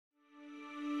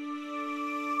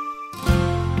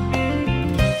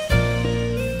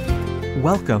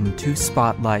Welcome to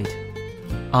Spotlight.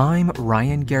 I'm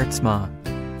Ryan Geertsma.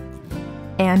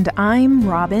 And I'm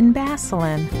Robin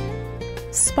Basselin.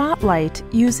 Spotlight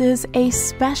uses a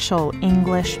special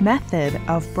English method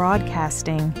of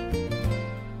broadcasting.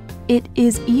 It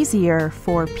is easier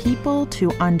for people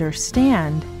to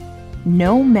understand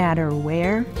no matter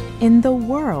where in the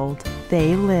world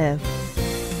they live.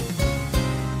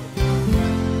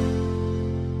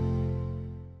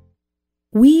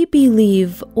 We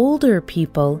believe older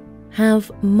people have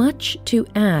much to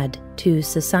add to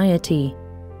society,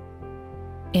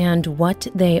 and what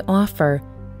they offer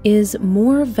is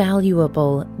more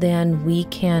valuable than we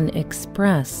can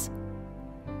express.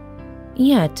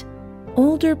 Yet,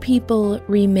 older people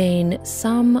remain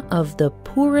some of the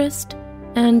poorest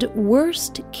and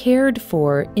worst cared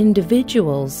for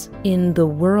individuals in the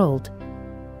world.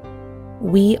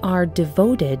 We are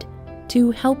devoted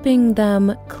to helping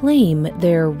them claim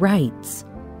their rights,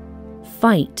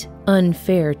 fight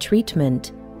unfair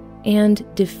treatment, and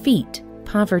defeat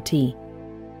poverty.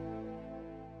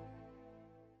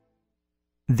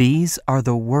 These are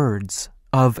the words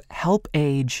of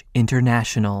HelpAge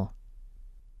International.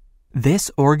 This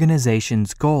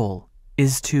organization's goal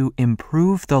is to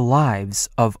improve the lives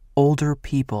of older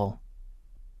people,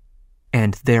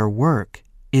 and their work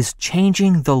is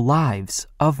changing the lives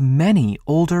of many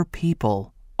older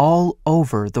people all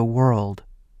over the world.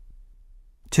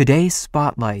 Today's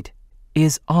Spotlight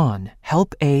is on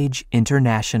HelpAge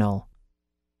International.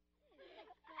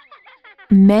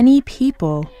 Many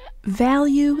people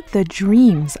value the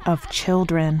dreams of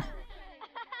children.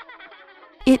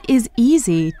 It is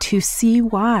easy to see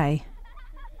why.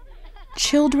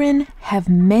 Children have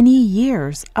many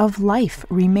years of life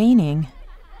remaining.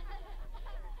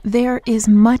 There is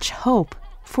much hope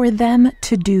for them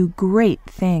to do great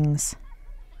things.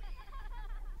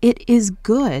 It is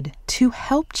good to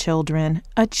help children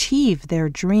achieve their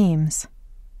dreams.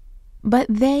 But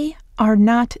they are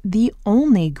not the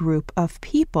only group of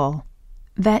people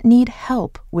that need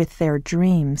help with their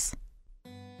dreams.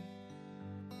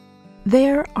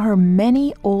 There are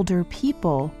many older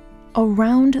people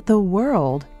around the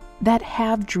world that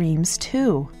have dreams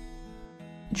too.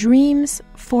 Dreams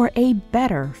for a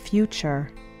better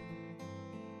future.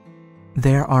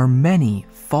 There are many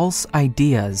false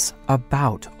ideas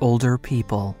about older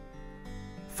people.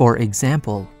 For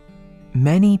example,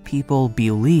 many people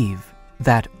believe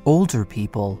that older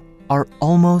people are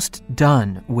almost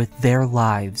done with their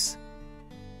lives.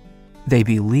 They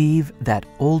believe that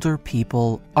older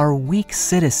people are weak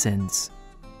citizens,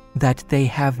 that they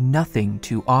have nothing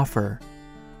to offer.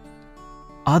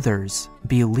 Others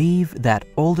believe that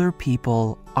older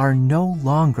people are no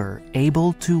longer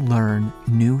able to learn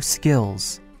new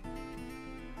skills.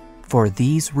 For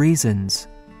these reasons,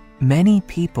 many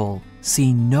people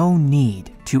see no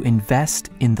need to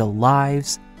invest in the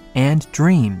lives and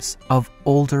dreams of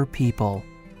older people.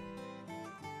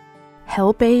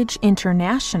 HelpAge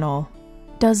International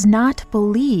does not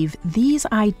believe these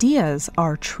ideas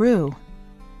are true.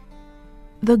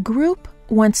 The group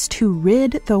wants to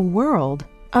rid the world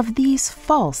of these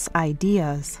false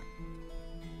ideas.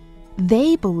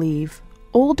 They believe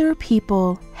older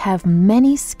people have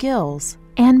many skills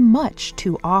and much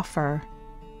to offer.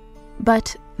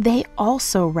 But they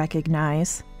also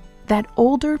recognize that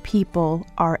older people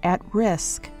are at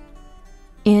risk.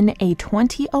 In a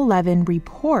 2011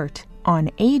 report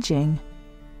on aging,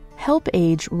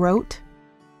 HelpAge wrote,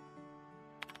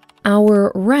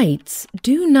 "Our rights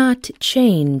do not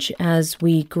change as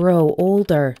we grow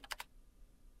older.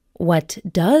 What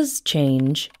does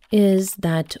change is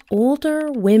that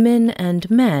older women and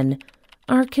men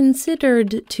are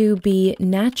considered to be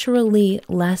naturally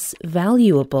less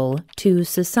valuable to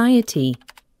society.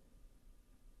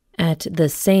 At the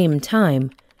same time,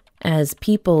 as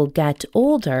people get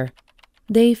older,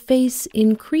 they face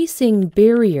increasing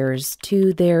barriers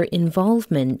to their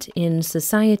involvement in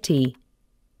society.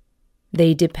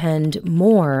 They depend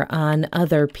more on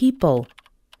other people,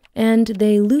 and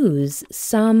they lose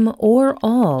some or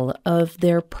all of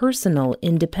their personal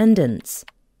independence.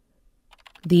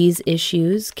 These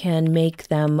issues can make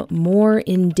them more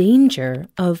in danger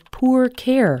of poor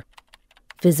care,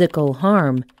 physical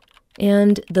harm,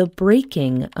 and the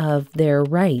breaking of their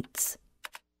rights."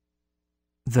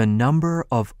 The number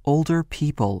of older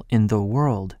people in the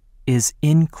world is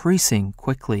increasing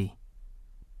quickly.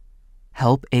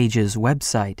 HelpAge's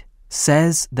website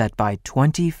says that by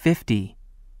 2050,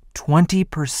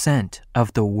 20%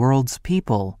 of the world's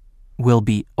people will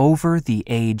be over the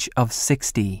age of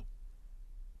 60.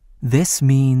 This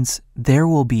means there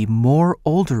will be more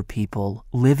older people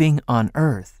living on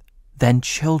Earth than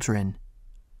children.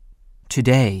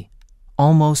 Today,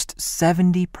 almost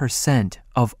 70%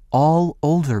 of all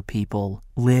older people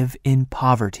live in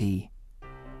poverty.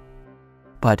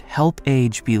 But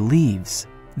HelpAge believes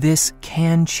this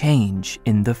can change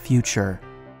in the future.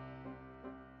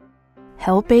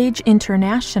 HelpAge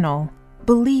International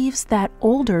believes that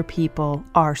older people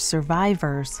are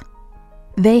survivors.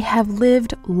 They have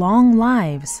lived long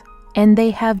lives and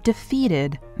they have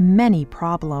defeated many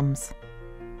problems.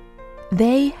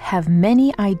 They have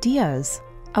many ideas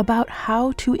about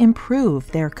how to improve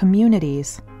their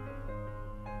communities.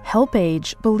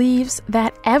 HelpAge believes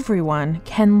that everyone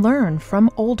can learn from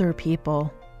older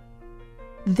people.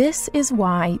 This is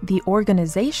why the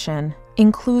organization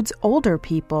includes older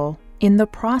people in the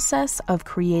process of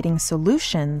creating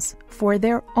solutions for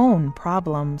their own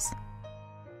problems.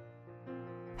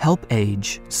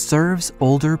 HelpAge serves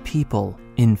older people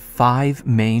in 5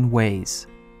 main ways.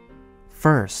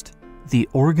 First, the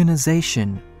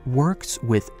organization works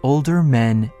with older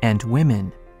men and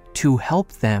women to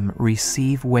help them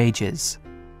receive wages.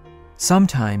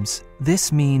 Sometimes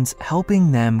this means helping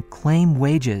them claim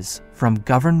wages from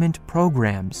government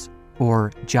programs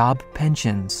or job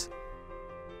pensions.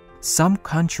 Some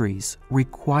countries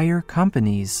require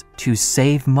companies to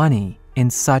save money in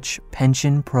such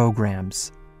pension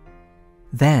programs.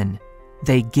 Then,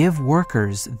 they give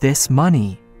workers this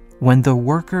money when the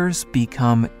workers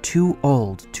become too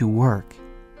old to work.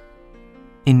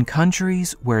 In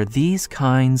countries where these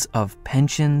kinds of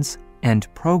pensions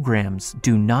and programs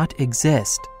do not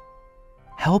exist,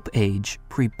 HelpAge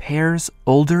prepares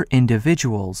older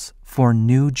individuals for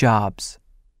new jobs.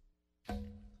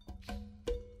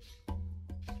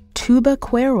 Tuba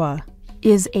Kwerwa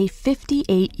is a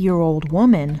 58-year-old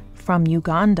woman from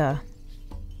Uganda.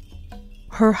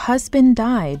 Her husband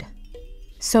died,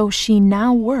 so she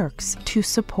now works to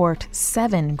support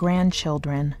 7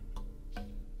 grandchildren.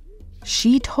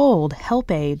 She told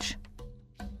HelpAge,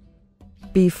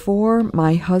 "Before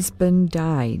my husband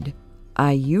died,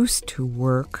 I used to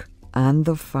work on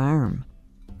the farm,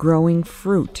 growing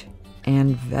fruit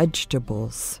and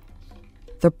vegetables.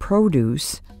 The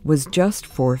produce was just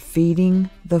for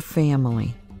feeding the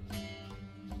family."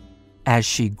 As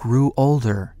she grew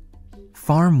older,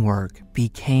 farm work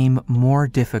became more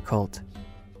difficult.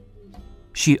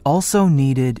 She also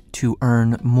needed to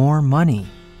earn more money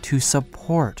to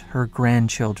support her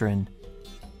grandchildren.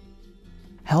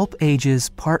 HelpAge's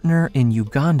partner in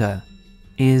Uganda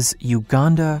is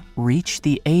Uganda Reach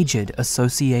the Aged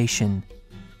Association.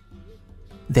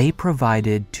 They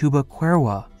provided Tuba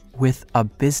Kwerwa with a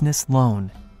business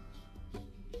loan.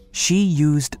 She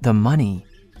used the money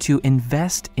to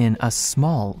invest in a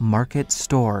small market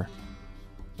store.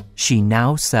 She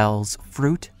now sells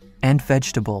fruit and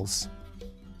vegetables.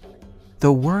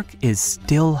 The work is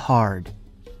still hard,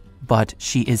 but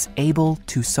she is able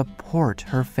to support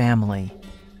her family.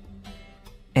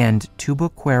 And Tuba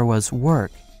Kwerwa's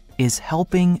work is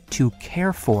helping to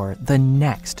care for the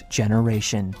next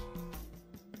generation.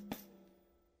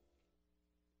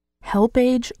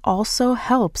 HelpAge also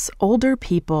helps older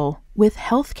people with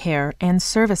health care and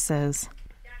services.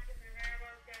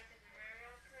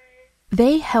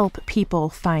 They help people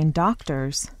find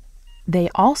doctors. They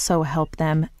also help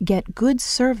them get good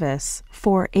service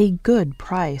for a good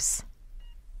price.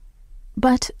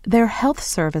 But their health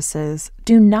services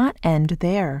do not end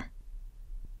there.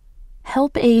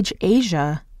 HelpAge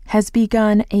Asia has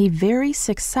begun a very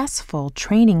successful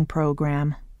training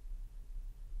program.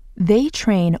 They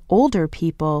train older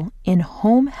people in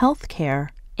home health care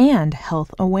and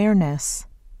health awareness.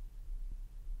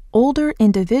 Older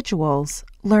individuals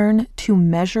learn to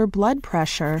measure blood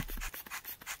pressure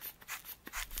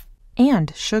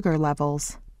and sugar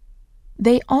levels.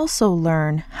 They also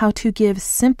learn how to give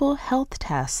simple health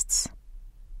tests.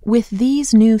 With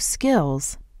these new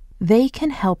skills, they can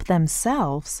help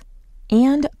themselves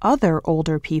and other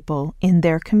older people in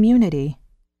their community.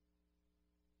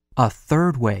 A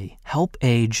third way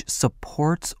HelpAge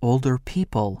supports older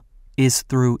people is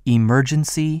through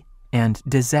emergency and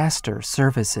disaster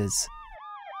services.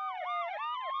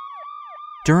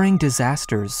 During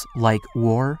disasters like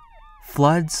war,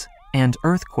 floods, and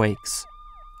earthquakes,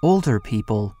 older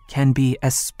people can be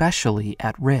especially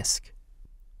at risk.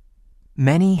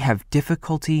 Many have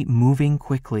difficulty moving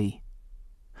quickly.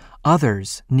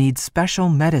 Others need special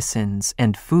medicines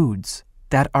and foods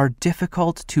that are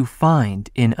difficult to find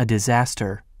in a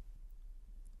disaster.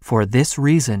 For this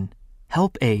reason,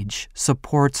 HelpAge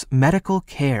supports medical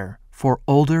care for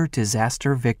older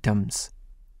disaster victims.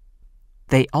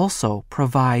 They also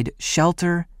provide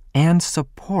shelter and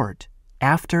support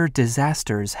after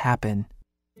disasters happen.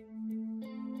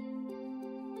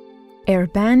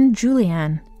 Urbain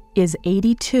Julien is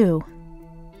 82,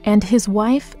 and his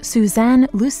wife Suzanne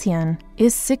Lucien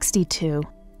is 62.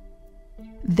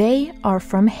 They are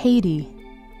from Haiti.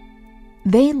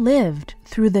 They lived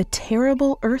through the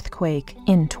terrible earthquake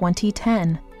in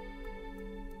 2010.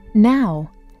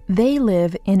 Now, they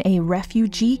live in a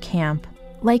refugee camp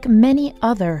like many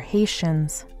other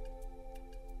Haitians.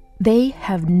 They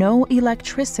have no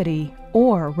electricity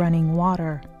or running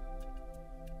water.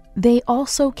 They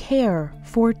also care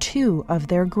for 2 of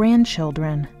their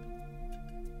grandchildren.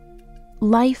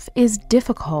 Life is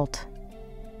difficult,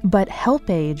 but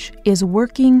HelpAge is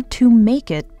working to make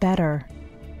it better.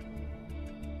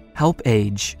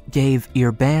 HelpAge gave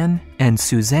Urbain and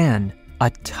Suzanne a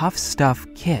Tough Stuff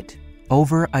kit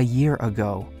over a year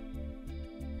ago.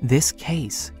 This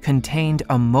case contained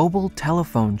a mobile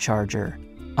telephone charger,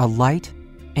 a light,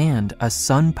 and a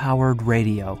sun-powered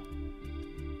radio.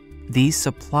 These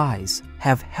supplies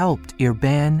have helped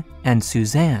Urbain and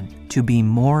Suzanne to be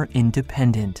more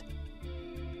independent.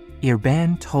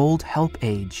 Urbain told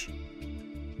HelpAge,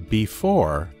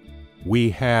 "Before, we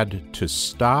had to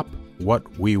stop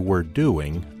what we were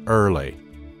doing early.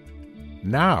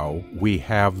 Now we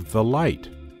have the light.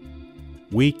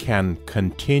 We can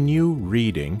continue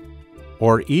reading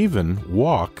or even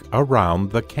walk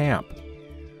around the camp.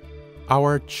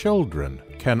 Our children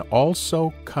can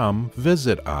also come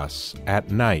visit us at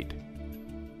night.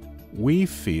 We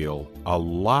feel a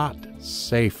lot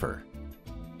safer.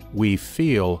 We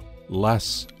feel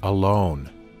less alone."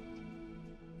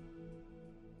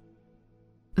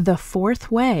 The 4th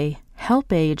way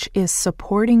HelpAge is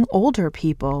supporting older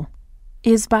people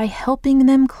is by helping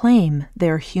them claim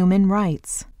their human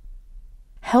rights.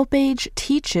 HelpAge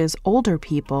teaches older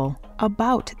people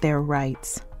about their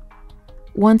rights.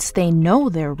 Once they know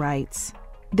their rights,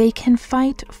 they can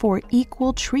fight for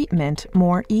equal treatment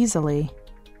more easily.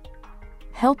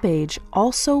 HelpAge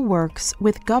also works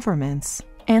with governments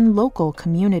and local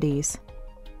communities.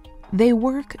 They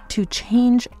work to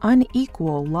change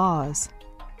unequal laws,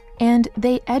 and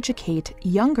they educate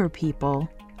younger people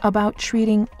about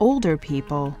treating older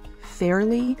people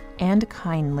fairly and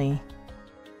kindly.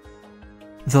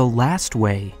 The last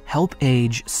way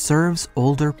HelpAge serves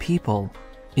older people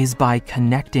is by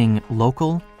connecting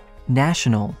local,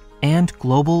 national, and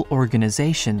global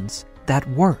organizations that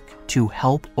work to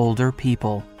help older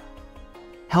people.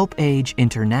 HelpAge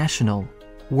International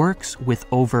works with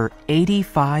over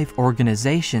 85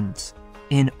 organizations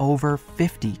in over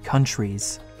 50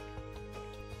 countries.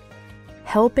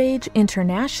 HelpAge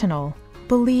International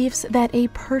believes that a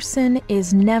person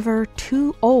is never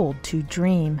too old to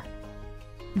dream.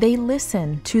 They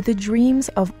listen to the dreams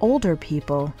of older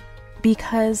people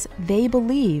because they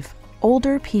believe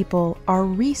older people are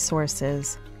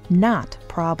resources, not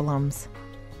problems.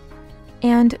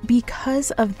 And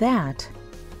because of that,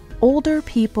 older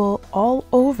people all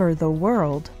over the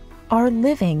world are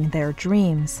living their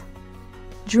dreams.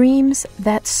 Dreams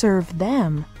that serve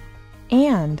them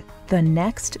and the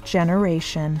next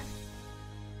generation.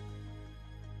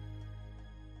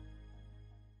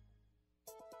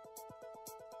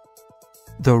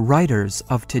 The writers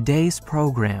of today's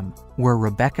program were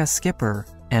Rebecca Skipper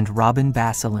and Robin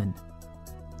Basselin.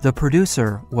 The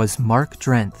producer was Mark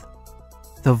Drenth.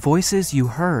 The voices you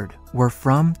heard were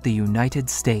from the United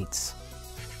States.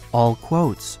 All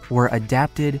quotes were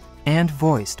adapted and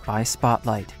voiced by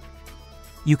Spotlight.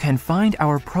 You can find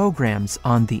our programs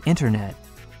on the internet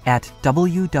at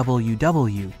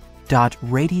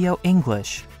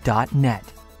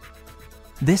www.radioenglish.net.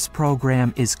 This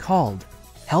program is called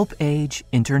HelpAge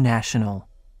International.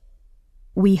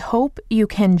 We hope you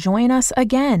can join us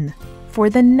again for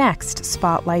the next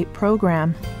Spotlight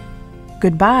program.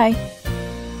 Goodbye.